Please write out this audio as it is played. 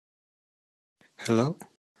Hello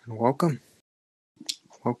and welcome.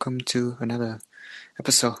 Welcome to another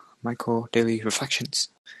episode of Michael Daily Reflections.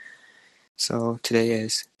 So today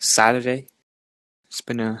is Saturday. It's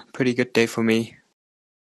been a pretty good day for me.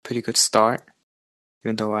 Pretty good start,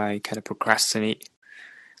 even though I kind of procrastinate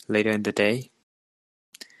later in the day.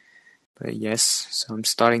 But yes, so I'm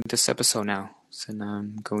starting this episode now. So now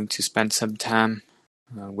I'm going to spend some time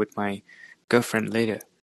with my girlfriend later.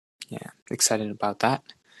 Yeah, excited about that.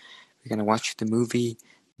 We're gonna watch the movie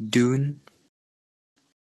Dune.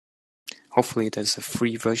 Hopefully there's a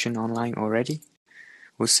free version online already.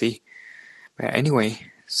 We'll see. But anyway,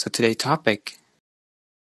 so today's topic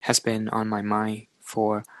has been on my mind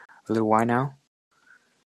for a little while now,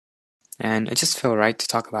 and it just felt right to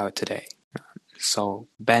talk about it today. So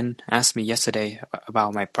Ben asked me yesterday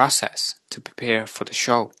about my process to prepare for the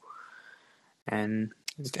show, and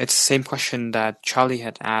it's the same question that Charlie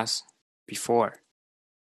had asked before,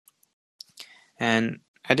 and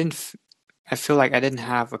I feel like I didn't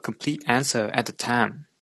have a complete answer at the time.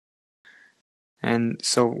 And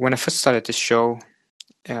so when I first started this show,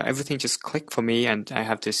 everything just clicked for me, and I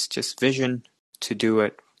have this just vision to do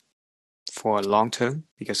it for long term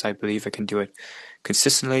because I believe I can do it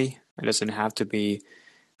consistently. It doesn't have to be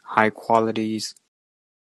high qualities.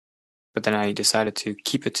 But then I decided to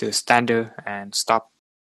keep it to a standard and stop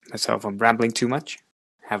myself from rambling too much.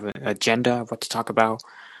 Have an agenda of what to talk about.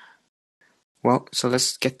 Well, so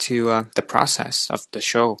let's get to the process of the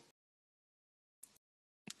show.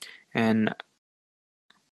 And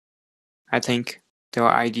I think there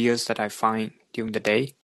are ideas that I find during the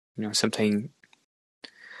day, something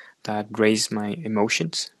that raise my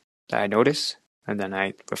emotions that I notice, and then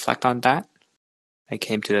I reflect on that. I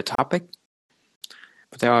came to the topic.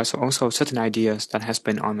 But there are also certain ideas that has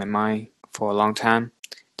been on my mind for a long time.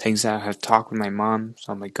 Things that I have talked with my mom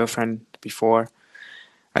or my girlfriend before.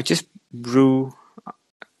 I just brew,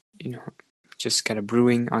 just kind of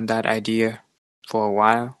brewing on that idea for a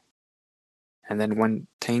while. And then when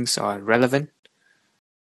things are relevant,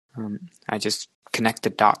 I just connect the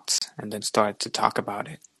dots and then start to talk about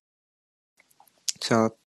it.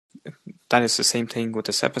 So that is the same thing with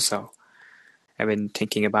this episode. I've been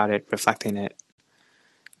thinking about it, reflecting it,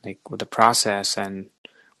 like with the process and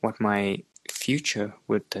what my future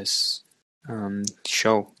with this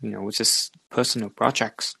show, with this personal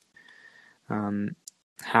projects,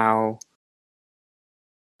 how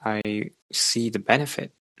I see the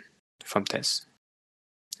benefit from this,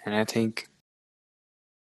 and I think,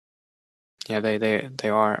 they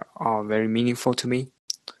are all very meaningful to me.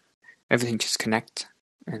 Everything just connect,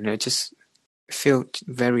 and it just felt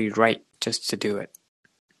very right just to do it.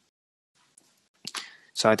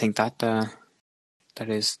 So I think that that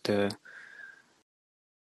is the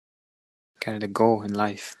kind of the goal in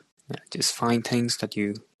life. Just find things that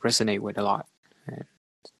you resonate with a lot, and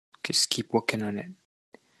just keep working on it.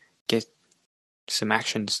 Get some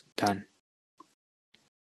actions done.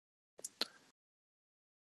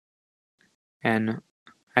 And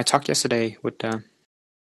I talked yesterday with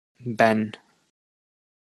Ben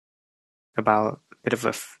about a bit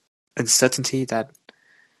of uncertainty that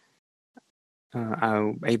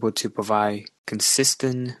I'm able to provide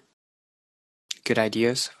consistent good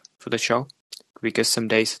ideas for the show, because some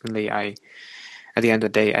days suddenly at the end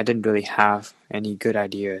of the day, I didn't really have any good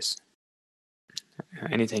ideas,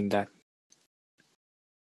 anything that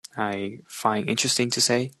I find interesting to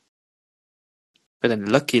say. But then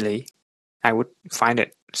luckily, I would find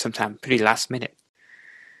it sometime pretty last minute.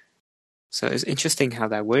 So it's interesting how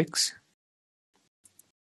that works.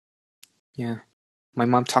 Yeah. My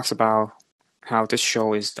mom talks about how this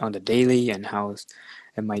show is on the daily and how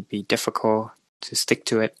it might be difficult to stick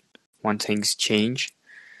to it when things change.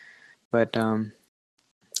 But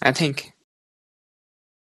I think,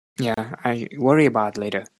 I worry about it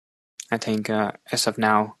later. I think as of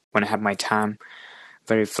now, when I have my time,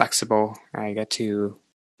 very flexible, I get to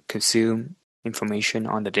consume information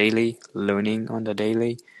on the daily, learning on the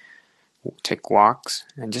daily, take walks,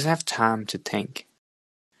 and just have time to think.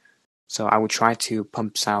 So I will try to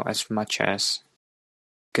pump out as much as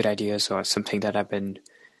good ideas or something that I've been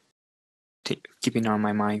keeping on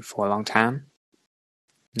my mind for a long time.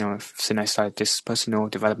 Since I started this personal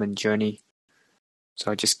development journey.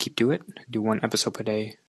 So I just keep do one episode per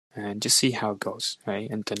day, and just see how it goes, right?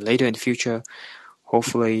 And then later in the future,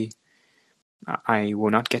 hopefully, I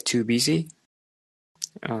will not get too busy.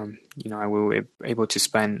 I will be able to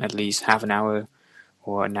spend at least half an hour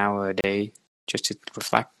or an hour a day just to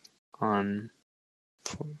reflect on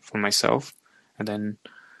for myself, and then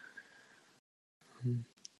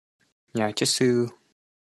just to.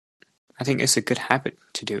 I think it's a good habit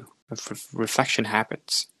to do reflection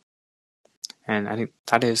habits, And I think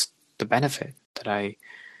that is the benefit that I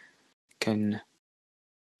can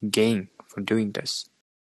gain from doing this.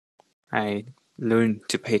 I learn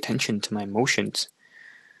to pay attention to my emotions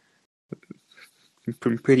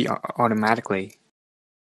pretty automatically,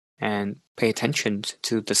 and pay attention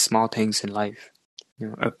to the small things in life.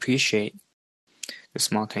 Appreciate the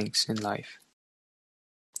small things in life.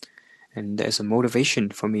 And there's a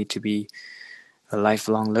motivation for me to be a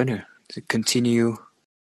lifelong learner, to continue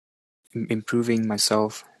improving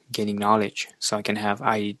myself, gaining knowledge, so I can have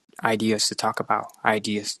ideas to talk about,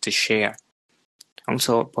 ideas to share.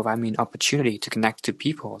 Also provide me an opportunity to connect to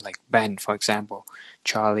people like Ben, for example,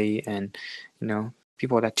 Charlie, and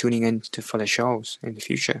people that are tuning in for the shows in the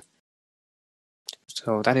future.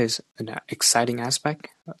 So that is an exciting aspect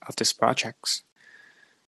of this project.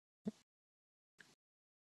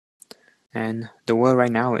 And the world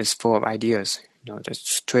right now is full of ideas.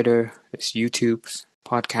 There's Twitter, there's YouTube,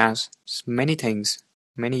 podcasts, many things,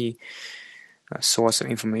 many source of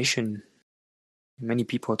information, many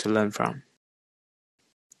people to learn from.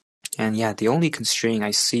 And yeah, the only constraint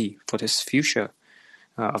I see for this future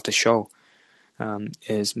of the show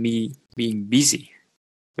is me being busy.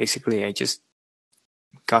 Basically, I just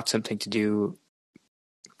got something to do,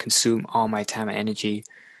 consume all my time and energy,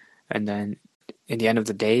 and then in the end of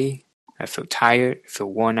the day, I feel tired, feel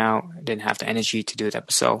worn out, didn't have the energy to do the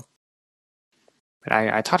episode. But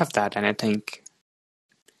I thought of that, and I think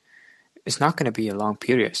it's not going to be a long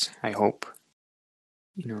period, I hope.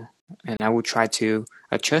 And I will try to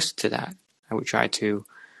adjust to that. I will try to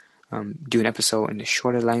do an episode in a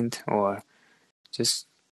shorter length, or just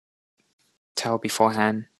tell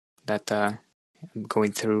beforehand that I'm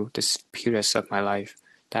going through this period of my life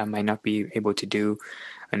that I might not be able to do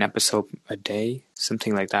an episode a day,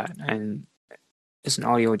 something like that. And it's an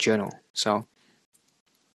audio journal, so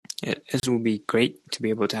it will be great to be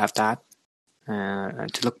able to have that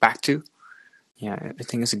to look back to. Yeah, I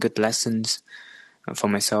think it's a good lessons for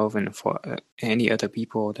myself and for any other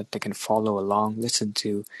people that they can follow along, listen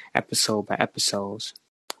to episode by episodes.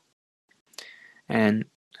 And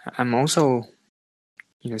I'm also,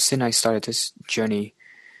 since I started this journey,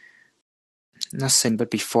 not since,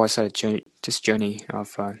 but before I started this journey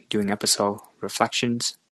of doing episode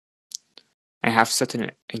reflections, I have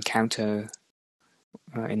certain encounter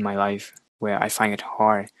in my life where I find it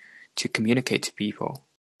hard to communicate to people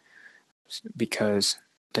because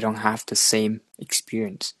they don't have the same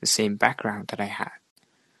experience, the same background that I had.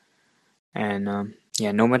 And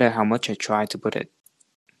no matter how much I try to put it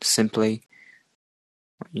simply,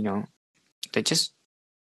 they just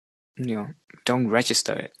don't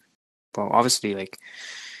register it. Well, obviously, like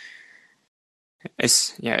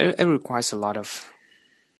it requires a lot of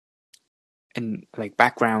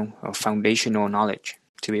background or foundational knowledge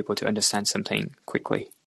to be able to understand something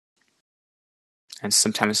quickly. And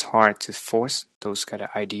sometimes it's hard to force those kind of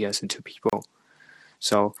ideas into people.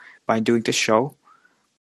 So by doing this show,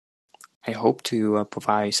 I hope to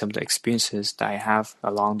provide some of the experiences that I have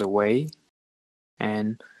along the way,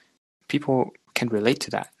 and people can relate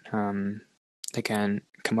to that. They can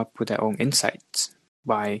come up with their own insights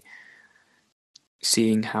by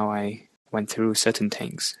seeing how I went through certain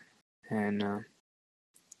things. And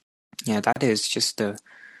that is just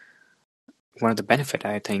one of the benefits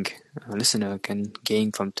I think a listener can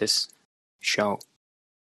gain from this show.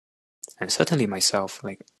 And certainly myself,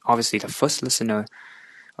 obviously the first listener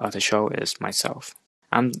of the show is myself.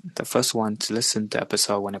 I'm the first one to listen to the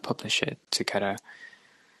episode when I publish it, to kind of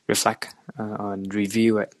reflect and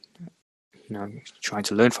review it, trying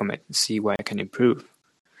to learn from it, see where I can improve.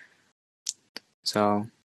 So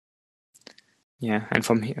yeah, and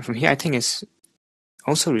from here I think it's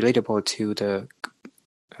also relatable to the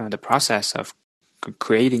process of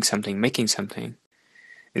creating something, making something.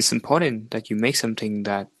 It's important that you make something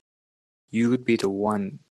that you would be the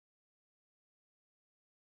one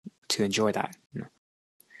to enjoy that.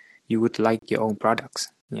 You would like your own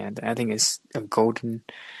products. Yeah, I think it's a not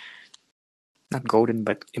golden,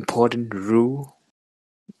 but important rule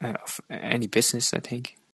of any business, I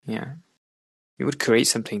think. Yeah. You would create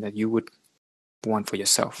something that you would want for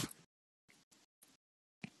yourself.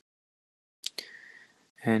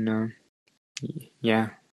 And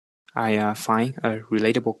I find a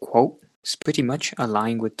relatable quote. It's pretty much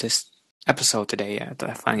aligned with this episode today that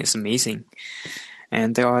I find is amazing.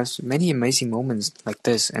 And there are many amazing moments like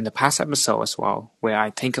this in the past episode as well, where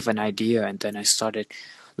I think of an idea and then I started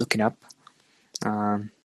looking up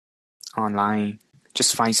online,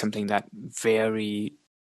 just find something that very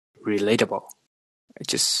relatable. It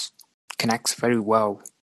just connects very well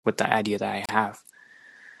with the idea that I have.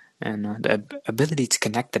 And the ability to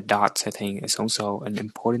connect the dots, I think, is also an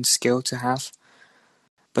important skill to have.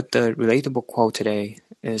 But the relatable quote today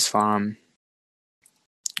is from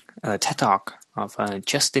a TED Talk of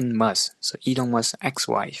Justin Musk, so Elon Musk's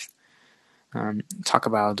ex-wife. Talk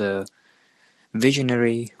about the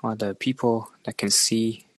visionary or the people that can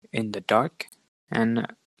see in the dark. And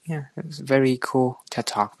yeah, it's a very cool TED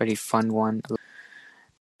Talk, very fun one.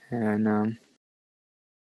 And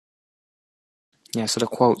yeah, so the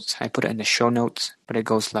quotes, I put it in the show notes, but it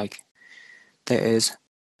goes like, there is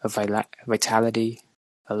a vitality,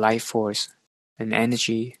 a life force, an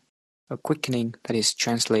energy, a quickening that is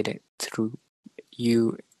translated through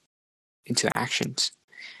you into actions.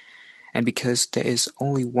 And because there is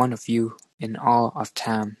only one of you in all of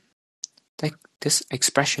time, this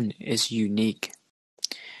expression is unique.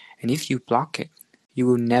 And if you block it, you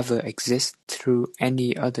will never exist through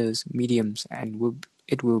any other mediums and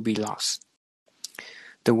it will be lost.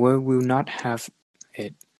 The world will not have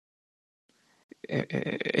it.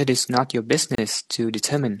 It is not your business to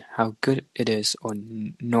determine how good it is or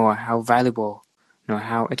nor how valuable nor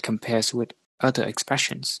how it compares with other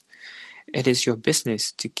expressions. It is your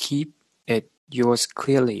business to keep it yours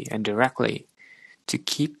clearly and directly, to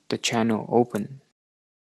keep the channel open.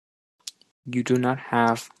 You do not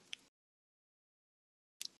have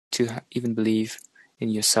to even believe in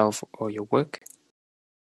yourself or your work.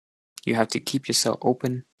 You have to keep yourself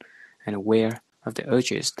open and aware of the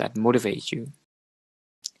urges that motivate you.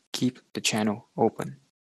 Keep the channel open.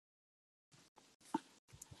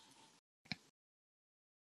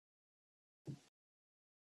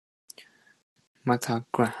 Martha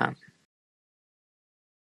Graham.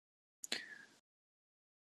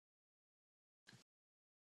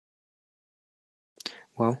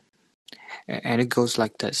 Well, and it goes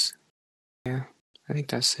like this. Yeah, I think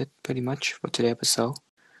that's it pretty much for today's episode.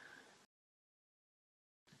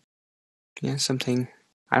 Yeah, something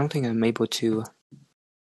I don't think I'm able to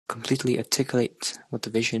completely articulate what the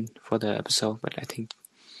vision for the episode, but I think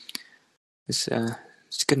it's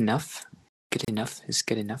good enough. Good enough is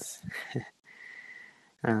good enough.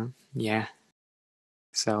 Yeah.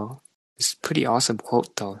 So it's a pretty awesome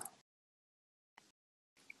quote though.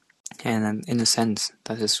 And in a sense,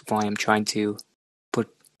 that is why I'm trying to put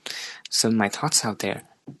some of my thoughts out there,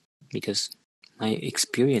 because my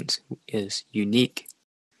experience is unique,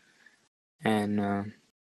 and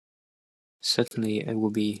certainly it will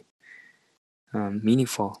be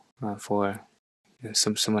meaningful for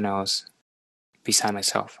someone else beside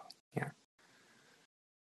myself. Yeah.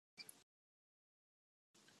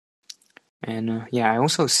 And yeah, I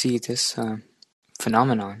also see this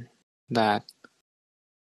phenomenon that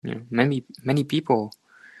many people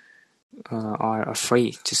are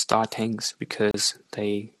afraid to start things because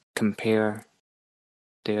they compare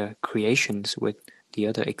their creations with the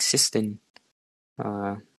other existing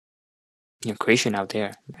creation out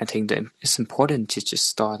there. I think that it's important to just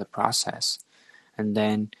start the process and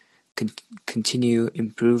then continue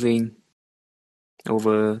improving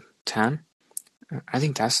over time. I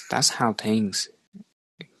think that's how things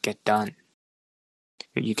get done.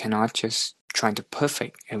 You cannot just try to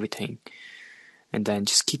perfect everything and then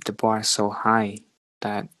just keep the bar so high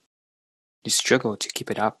that you struggle to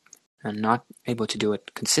keep it up and not able to do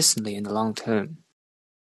it consistently in the long term.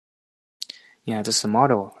 Yeah, that's the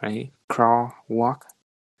motto, right? Crawl, walk,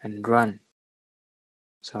 and run.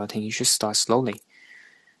 So I think you should start slowly.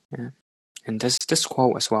 Yeah. And this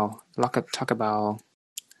quote as well. Talk about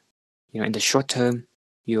in the short term,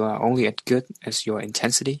 you are only as good as your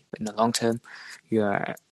intensity, but in the long term, you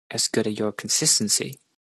are as good as your consistency.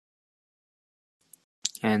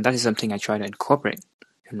 And that is something I try to incorporate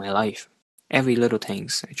in my life. Every little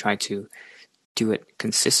things, I try to do it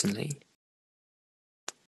consistently.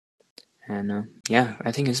 And yeah,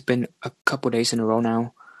 I think it's been a couple days in a row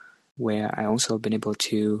now where I also been able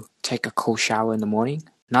to take a cold shower in the morning.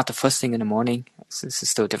 Not the first thing in the morning. This is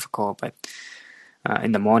still difficult, but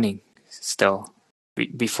in the morning still.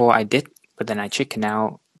 Before I did, but then I chicken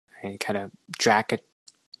out. I kind of drag it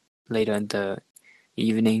later in the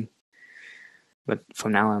evening. But for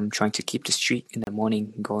now, I'm trying to keep the streak in the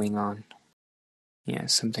morning going on. Yeah,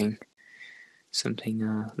 something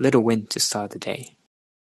little win to start the day.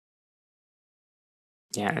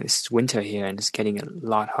 Yeah, it's winter here and it's getting a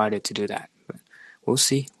lot harder to do that. But we'll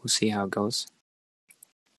see how it goes.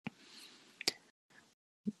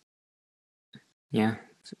 Yeah,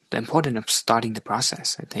 the importance of starting the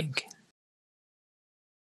process, I think,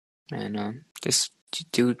 and just to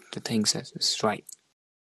do the things that is right.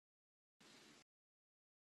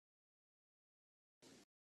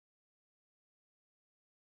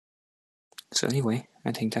 So anyway,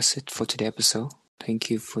 I think that's it for today's episode. Thank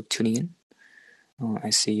you for tuning in.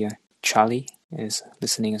 I see Charlie is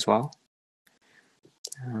listening as well.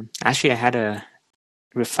 Actually, I had a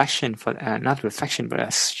reflection for not reflection, but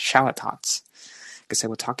a shower thoughts because I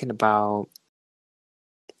was talking about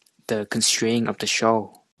the constraint of the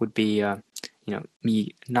show would be,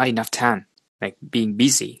 me not enough time, like being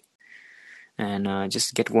busy and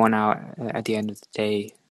just get worn out at the end of the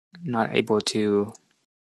day, not able to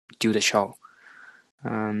do the show.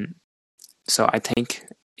 Um, so I think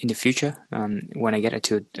in the future, when I get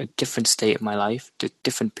into a different state of my life, the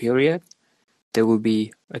different period, there will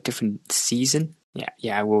be a different season.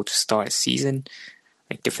 Yeah, I will start a season,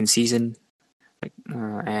 like different season,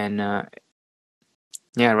 and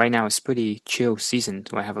yeah, right now it's pretty chill season,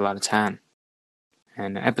 so I have a lot of time,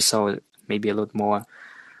 and the episode maybe a little more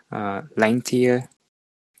lengthier.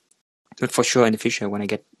 But for sure, in the future, when I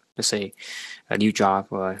get, let's say, a new job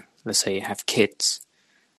or let's say have kids,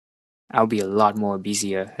 I'll be a lot more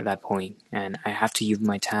busier at that point, and I have to use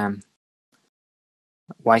my time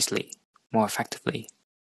wisely, more effectively,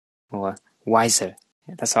 or wiser.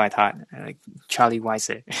 That's how I thought. Like Charlie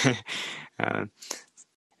Wiser. uh,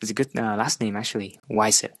 it's a good last name actually.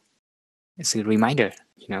 Wiser. It's a reminder,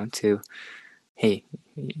 to hey,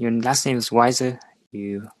 your last name is Wiser.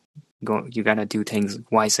 You gotta do things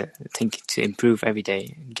wiser. Think to improve every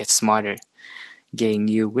day, get smarter, gain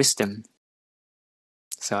new wisdom.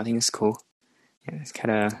 So I think it's cool. Yeah, it's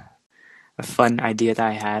kind of a fun idea that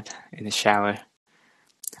I had in the shower.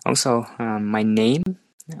 Also, my name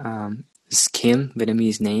is Kim.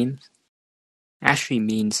 Vietnamese name actually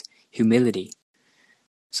means humility.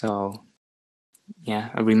 So yeah,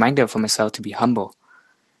 a reminder for myself to be humble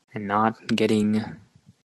and not getting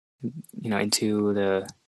into the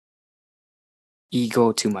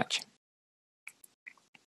ego too much.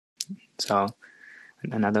 So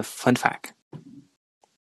another fun fact.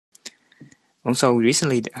 Also,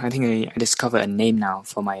 recently I think I discovered a name now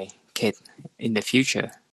for my kid in the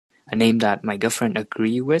future. A name that my girlfriend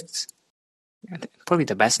agree with. Probably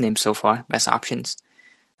the best name so far, best options,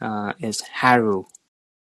 is Haru.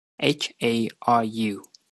 Haru.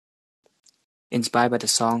 Inspired by the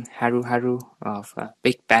song Haru Haru of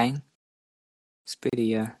Big Bang. It's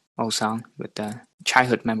pretty old song with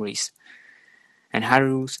childhood memories. And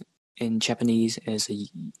Haru in Japanese is a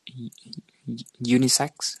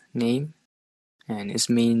unisex name, and it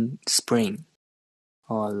means spring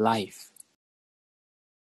or life,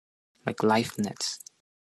 like lifeness.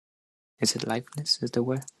 Is it lifeness? Is the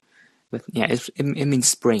word? But yeah, it means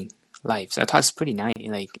spring, life. So I thought it's pretty nice.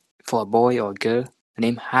 Like for a boy or a girl, the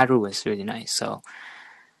name Haru is really nice. So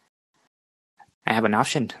I have an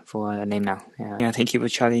option for a name now. Yeah, thank you for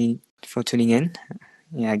Charlie for tuning in.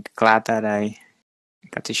 Yeah, glad that I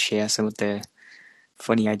got to share some of the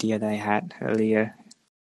funny idea that I had earlier.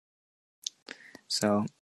 So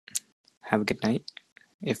have a good night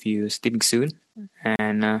if you're sleeping soon,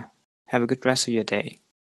 and have a good rest of your day.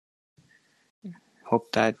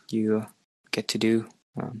 Hope that you get to do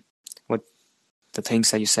what the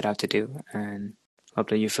things that you set out to do, and hope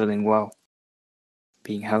that you're feeling well,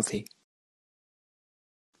 being healthy.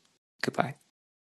 Goodbye.